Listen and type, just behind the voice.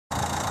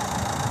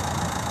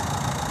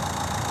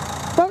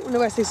Welcome to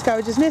Wessex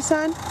Garages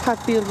Nissan,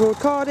 Hadfield Road,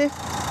 Cardiff.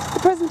 The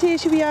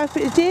presentation we have for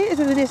today is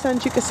of the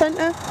Nissan Juke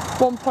Acenta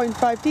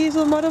 1.5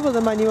 diesel model with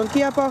a manual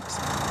gearbox,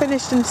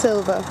 finished in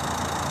silver.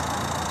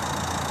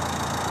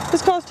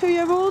 This car is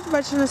 2-year-old,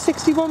 registered on a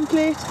 61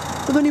 plate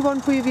with only one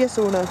previous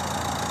owner.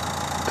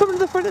 Coming to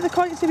the front of the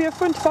car, you can see we have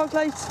front fog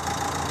lights,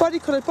 body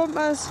coloured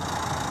bumpers,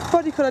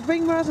 body coloured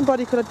wing mirrors and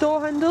body coloured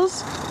door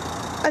handles.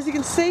 As you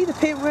can see, the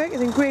paintwork is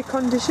in great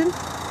condition,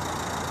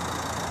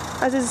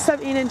 as is the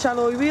 17-inch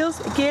alloy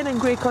wheels, again in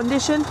great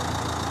condition.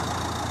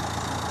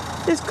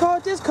 This car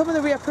does come with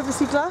a rear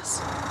privacy glass.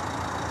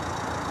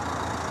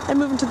 And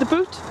moving to the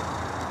boot,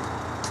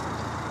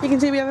 you can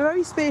see we have a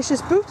very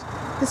spacious boot,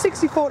 the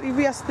 60/40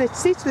 rear split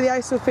seats with the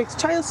ISOFIX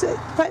child seat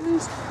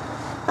buttons,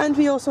 and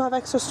we also have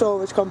extra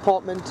storage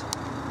compartment.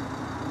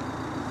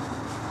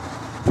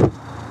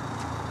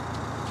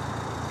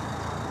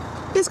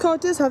 This car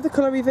does have the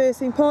colour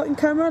reversing parking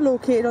camera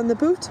located on the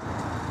boot.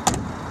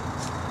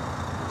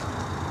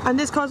 And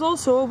this car is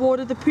also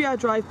awarded the Pre-Air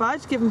Drive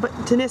badge given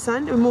to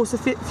Nissan with most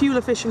fuel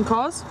efficient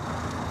cars.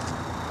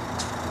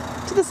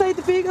 To the side of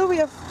the vehicle we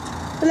have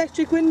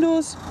electric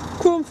windows,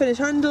 chrome finish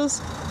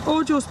handles,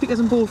 audio speakers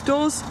on both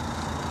doors,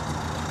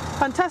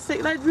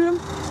 fantastic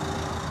legroom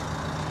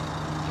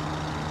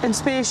and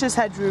spacious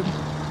headroom.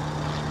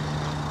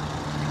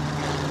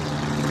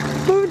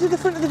 Moving to the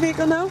front of the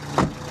vehicle now,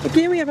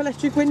 again we have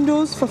electric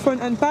windows for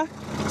front and back,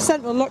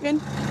 central locking,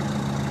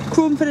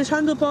 chrome finish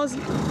handlebars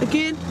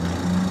again,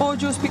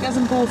 audio speakers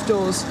in both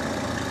doors.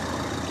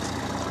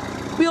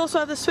 We also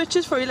have the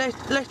switches for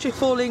electric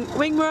folding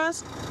wing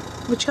mirrors,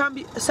 which can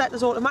be set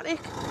as automatic.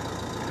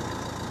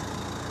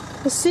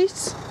 The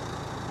seats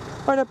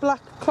are in a black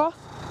cloth,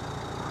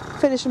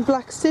 finished in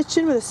black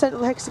stitching with a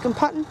central hexagon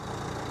pattern,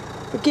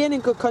 again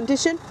in good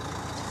condition.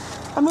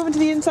 And moving to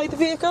the inside of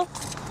the vehicle,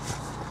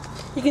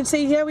 you can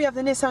see here we have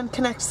the Nissan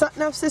Connect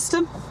sat-nav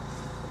system.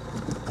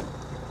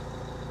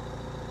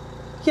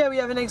 Here we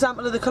have an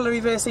example of the colour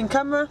reversing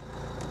camera.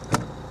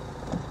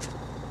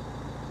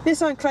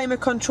 Nissan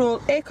climate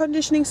control air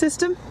conditioning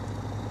system,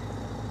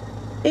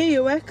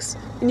 AUX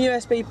and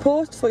USB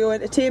port for your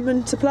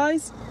entertainment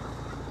supplies,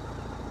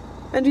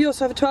 and we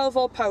also have a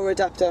 12-volt power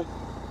adapter.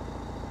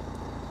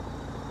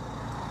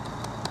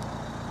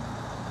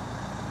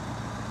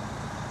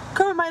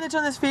 Current mileage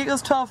on this vehicle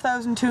is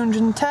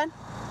 12,210.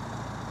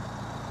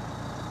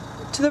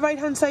 To the right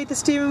hand side of the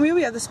steering wheel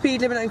we have the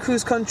speed limit and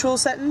cruise control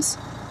settings,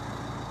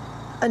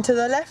 and to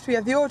the left we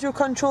have the audio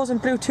controls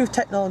and Bluetooth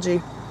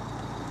technology.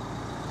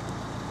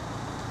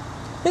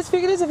 This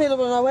vehicle is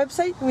available on our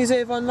website, and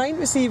reserve online,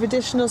 receive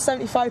additional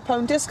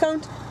 £75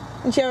 discount,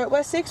 and here at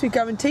Wessex we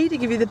guarantee to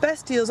give you the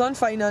best deals on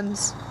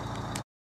finance.